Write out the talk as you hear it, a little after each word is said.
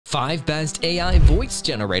5 best AI voice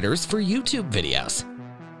generators for YouTube videos.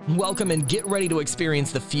 Welcome and get ready to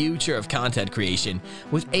experience the future of content creation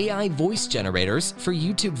with AI voice generators for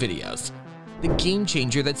YouTube videos. The game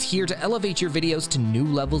changer that's here to elevate your videos to new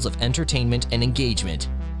levels of entertainment and engagement.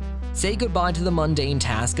 Say goodbye to the mundane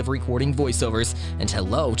task of recording voiceovers and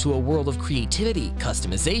hello to a world of creativity,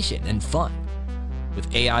 customization, and fun.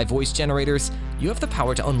 With AI voice generators, you have the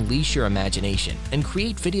power to unleash your imagination and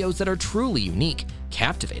create videos that are truly unique,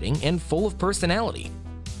 captivating, and full of personality.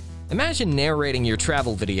 Imagine narrating your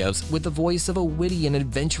travel videos with the voice of a witty and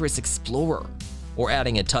adventurous explorer, or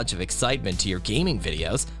adding a touch of excitement to your gaming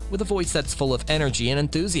videos with a voice that's full of energy and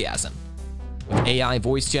enthusiasm. With AI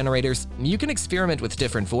voice generators, you can experiment with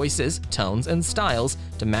different voices, tones, and styles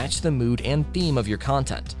to match the mood and theme of your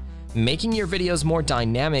content, making your videos more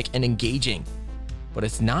dynamic and engaging. But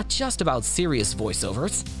it's not just about serious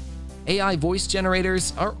voiceovers. AI voice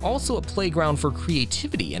generators are also a playground for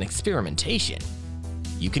creativity and experimentation.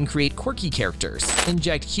 You can create quirky characters,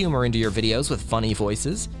 inject humor into your videos with funny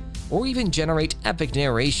voices, or even generate epic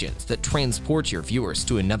narrations that transport your viewers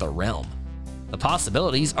to another realm. The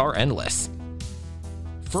possibilities are endless.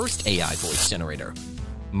 First AI voice generator,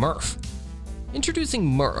 Murph. Introducing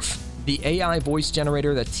Murph, the AI voice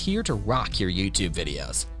generator that's here to rock your YouTube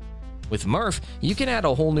videos. With Murph, you can add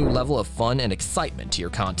a whole new level of fun and excitement to your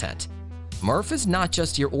content. Murph is not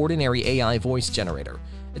just your ordinary AI voice generator.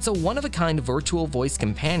 It's a one-of-a-kind virtual voice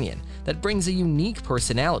companion that brings a unique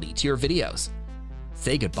personality to your videos.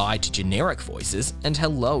 Say goodbye to generic voices and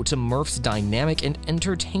hello to Murph's dynamic and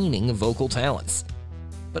entertaining vocal talents.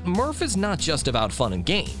 But Murph is not just about fun and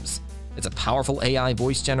games. It's a powerful AI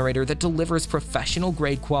voice generator that delivers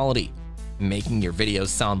professional-grade quality, making your videos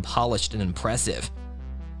sound polished and impressive.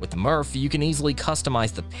 With Murph, you can easily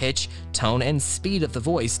customize the pitch, tone, and speed of the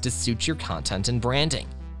voice to suit your content and branding.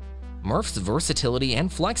 Murph's versatility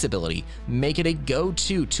and flexibility make it a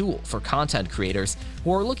go-to tool for content creators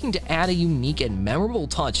who are looking to add a unique and memorable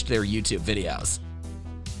touch to their YouTube videos.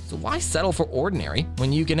 So why settle for ordinary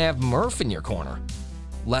when you can have Murph in your corner?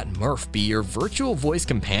 Let Murph be your virtual voice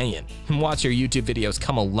companion and watch your YouTube videos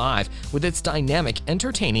come alive with its dynamic,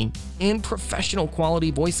 entertaining, and professional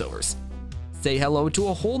quality voiceovers. Say hello to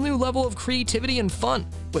a whole new level of creativity and fun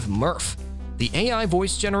with Murph, the AI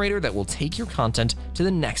voice generator that will take your content to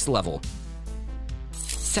the next level.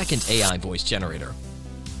 Second AI voice generator,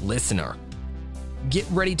 Listener. Get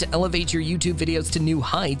ready to elevate your YouTube videos to new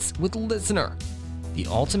heights with Listener, the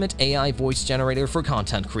ultimate AI voice generator for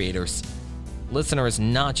content creators. Listener is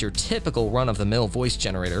not your typical run-of-the-mill voice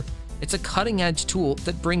generator. It's a cutting-edge tool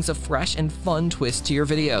that brings a fresh and fun twist to your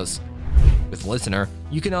videos. With Listener,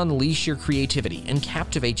 you can unleash your creativity and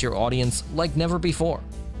captivate your audience like never before.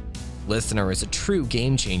 Listener is a true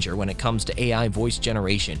game changer when it comes to AI voice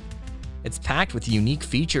generation. It's packed with unique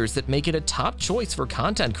features that make it a top choice for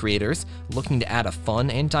content creators looking to add a fun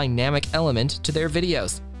and dynamic element to their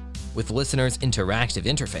videos. With Listener's interactive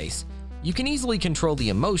interface, you can easily control the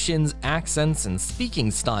emotions, accents, and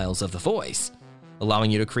speaking styles of the voice,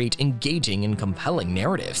 allowing you to create engaging and compelling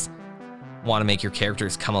narratives. Want to make your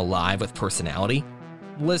characters come alive with personality?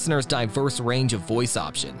 Listener's diverse range of voice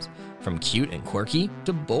options, from cute and quirky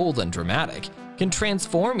to bold and dramatic, can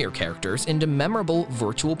transform your characters into memorable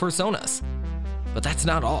virtual personas. But that's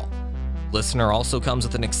not all. Listener also comes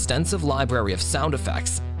with an extensive library of sound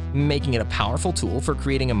effects, making it a powerful tool for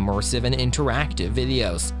creating immersive and interactive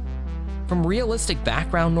videos. From realistic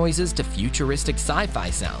background noises to futuristic sci-fi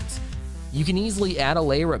sounds, you can easily add a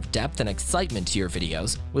layer of depth and excitement to your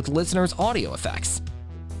videos with Listener's audio effects.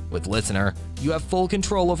 With Listener, you have full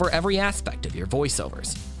control over every aspect of your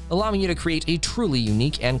voiceovers, allowing you to create a truly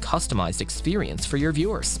unique and customized experience for your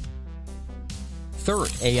viewers.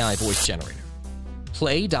 Third AI voice generator,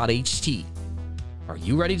 Play.ht. Are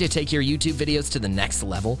you ready to take your YouTube videos to the next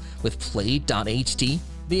level with Play.ht,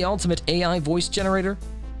 the ultimate AI voice generator?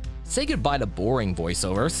 Say goodbye to boring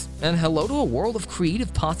voiceovers and hello to a world of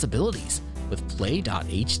creative possibilities with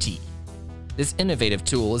Play.ht. This innovative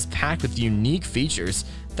tool is packed with unique features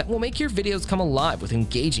that will make your videos come alive with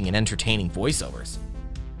engaging and entertaining voiceovers.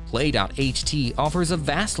 Play.ht offers a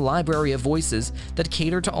vast library of voices that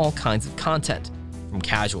cater to all kinds of content, from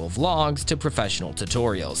casual vlogs to professional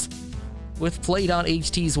tutorials. With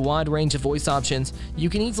Play.ht's wide range of voice options, you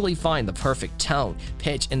can easily find the perfect tone,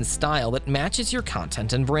 pitch, and style that matches your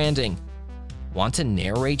content and branding. Want to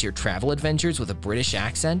narrate your travel adventures with a British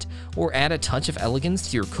accent or add a touch of elegance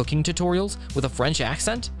to your cooking tutorials with a French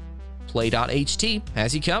accent? Play.ht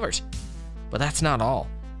has you covered. But that's not all.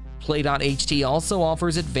 Play.ht also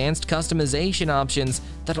offers advanced customization options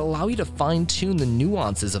that allow you to fine-tune the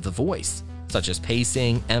nuances of the voice, such as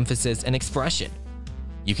pacing, emphasis, and expression.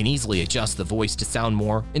 You can easily adjust the voice to sound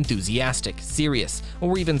more enthusiastic, serious,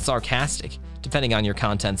 or even sarcastic, depending on your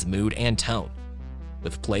content's mood and tone.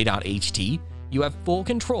 With Play.ht, you have full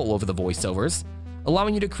control over the voiceovers,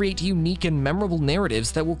 allowing you to create unique and memorable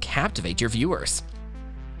narratives that will captivate your viewers.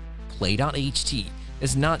 Play.ht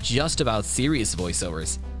is not just about serious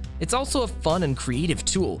voiceovers. It's also a fun and creative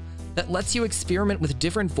tool that lets you experiment with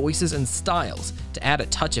different voices and styles to add a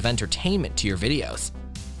touch of entertainment to your videos.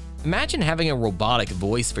 Imagine having a robotic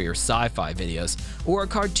voice for your sci-fi videos or a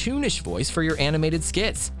cartoonish voice for your animated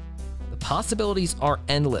skits. The possibilities are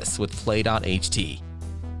endless with Play.ht.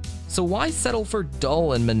 So why settle for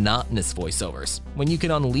dull and monotonous voiceovers when you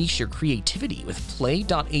can unleash your creativity with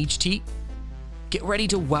Play.ht? Get ready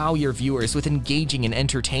to wow your viewers with engaging and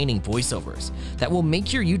entertaining voiceovers that will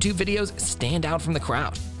make your YouTube videos stand out from the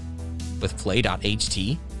crowd. With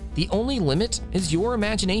Play.ht, the only limit is your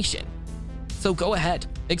imagination. So go ahead,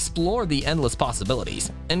 explore the endless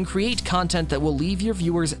possibilities, and create content that will leave your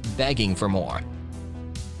viewers begging for more.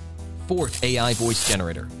 Fourth AI voice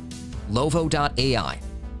generator, Lovo.ai.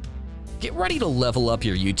 Get ready to level up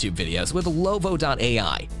your YouTube videos with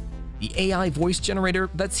Lovo.ai, the AI voice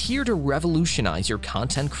generator that's here to revolutionize your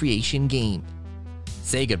content creation game.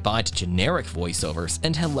 Say goodbye to generic voiceovers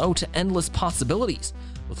and hello to endless possibilities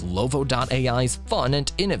with Lovo.ai's fun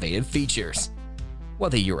and innovative features.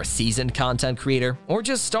 Whether you're a seasoned content creator or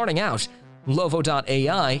just starting out,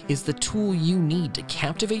 Lovo.ai is the tool you need to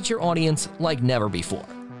captivate your audience like never before.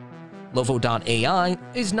 Lovo.ai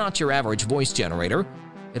is not your average voice generator.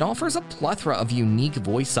 It offers a plethora of unique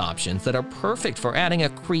voice options that are perfect for adding a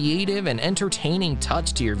creative and entertaining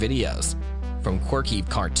touch to your videos. From quirky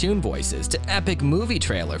cartoon voices to epic movie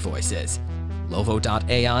trailer voices,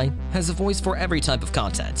 Lovo.ai has a voice for every type of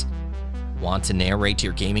content. Want to narrate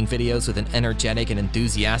your gaming videos with an energetic and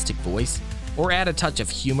enthusiastic voice? Or add a touch of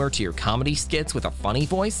humor to your comedy skits with a funny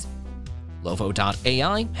voice?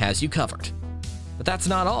 Lovo.ai has you covered. But that's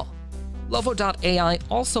not all. Lovo.ai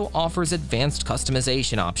also offers advanced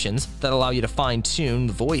customization options that allow you to fine-tune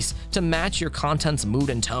the voice to match your content's mood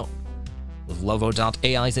and tone. With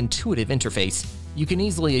Lovo.ai's intuitive interface, you can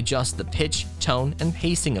easily adjust the pitch, tone, and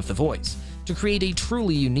pacing of the voice to create a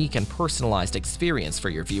truly unique and personalized experience for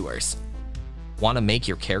your viewers. Want to make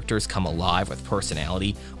your characters come alive with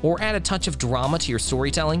personality or add a touch of drama to your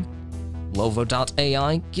storytelling?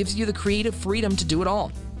 Lovo.ai gives you the creative freedom to do it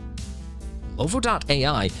all.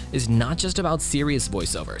 Lovo.ai is not just about serious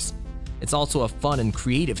voiceovers. It's also a fun and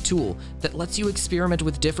creative tool that lets you experiment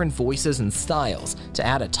with different voices and styles to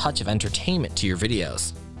add a touch of entertainment to your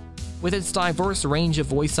videos. With its diverse range of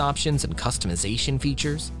voice options and customization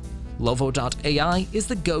features, Lovo.ai is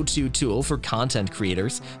the go-to tool for content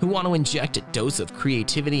creators who want to inject a dose of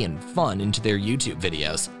creativity and fun into their YouTube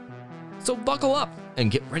videos. So buckle up and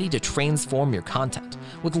get ready to transform your content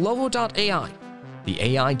with Lovo.ai, the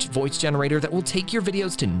AI voice generator that will take your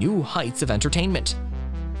videos to new heights of entertainment.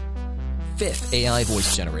 Fifth AI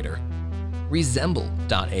voice generator,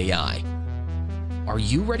 Resemble.ai. Are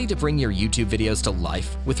you ready to bring your YouTube videos to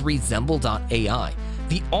life with Resemble.ai,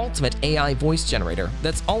 the ultimate AI voice generator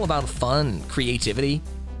that's all about fun and creativity?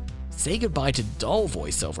 Say goodbye to dull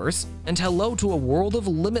voiceovers and hello to a world of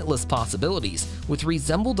limitless possibilities with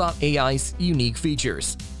Resemble.ai's unique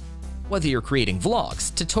features. Whether you're creating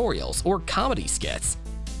vlogs, tutorials, or comedy skits,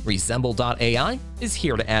 Resemble.ai is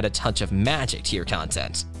here to add a touch of magic to your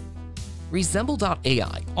content.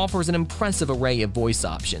 Resemble.ai offers an impressive array of voice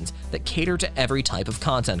options that cater to every type of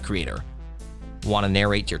content creator. Want to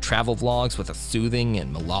narrate your travel vlogs with a soothing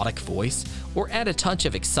and melodic voice, or add a touch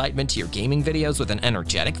of excitement to your gaming videos with an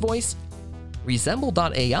energetic voice?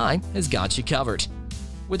 Resemble.ai has got you covered.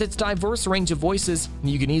 With its diverse range of voices,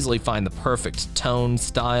 you can easily find the perfect tone,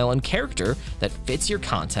 style, and character that fits your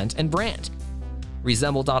content and brand.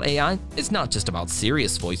 Resemble.ai is not just about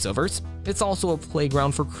serious voiceovers, it's also a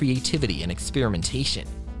playground for creativity and experimentation.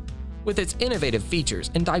 With its innovative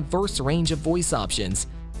features and diverse range of voice options,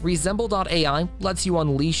 Resemble.ai lets you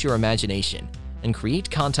unleash your imagination and create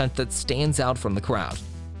content that stands out from the crowd.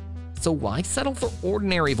 So why settle for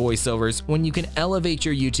ordinary voiceovers when you can elevate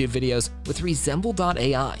your YouTube videos with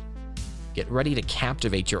Resemble.ai? Get ready to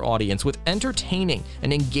captivate your audience with entertaining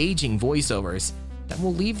and engaging voiceovers that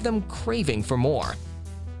will leave them craving for more.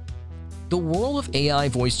 The world of AI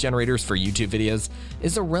voice generators for YouTube videos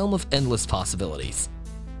is a realm of endless possibilities,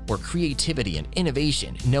 where creativity and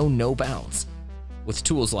innovation know no bounds. With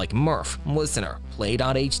tools like Murph, Listener,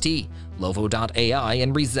 Play.ht, Lovo.ai,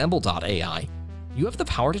 and Resemble.ai, you have the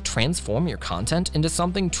power to transform your content into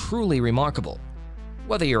something truly remarkable.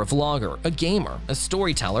 Whether you're a vlogger, a gamer, a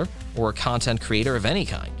storyteller, or a content creator of any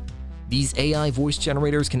kind, These AI voice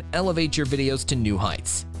generators can elevate your videos to new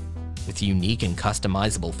heights. With unique and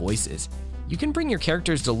customizable voices, you can bring your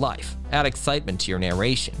characters to life, add excitement to your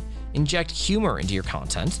narration, inject humor into your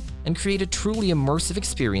content, and create a truly immersive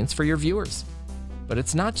experience for your viewers. But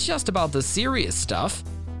it's not just about the serious stuff.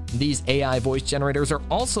 These AI voice generators are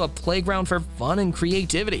also a playground for fun and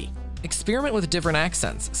creativity. Experiment with different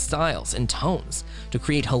accents, styles, and tones to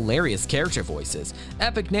create hilarious character voices,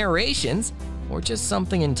 epic narrations, or just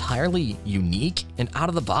something entirely unique and out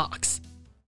of the box.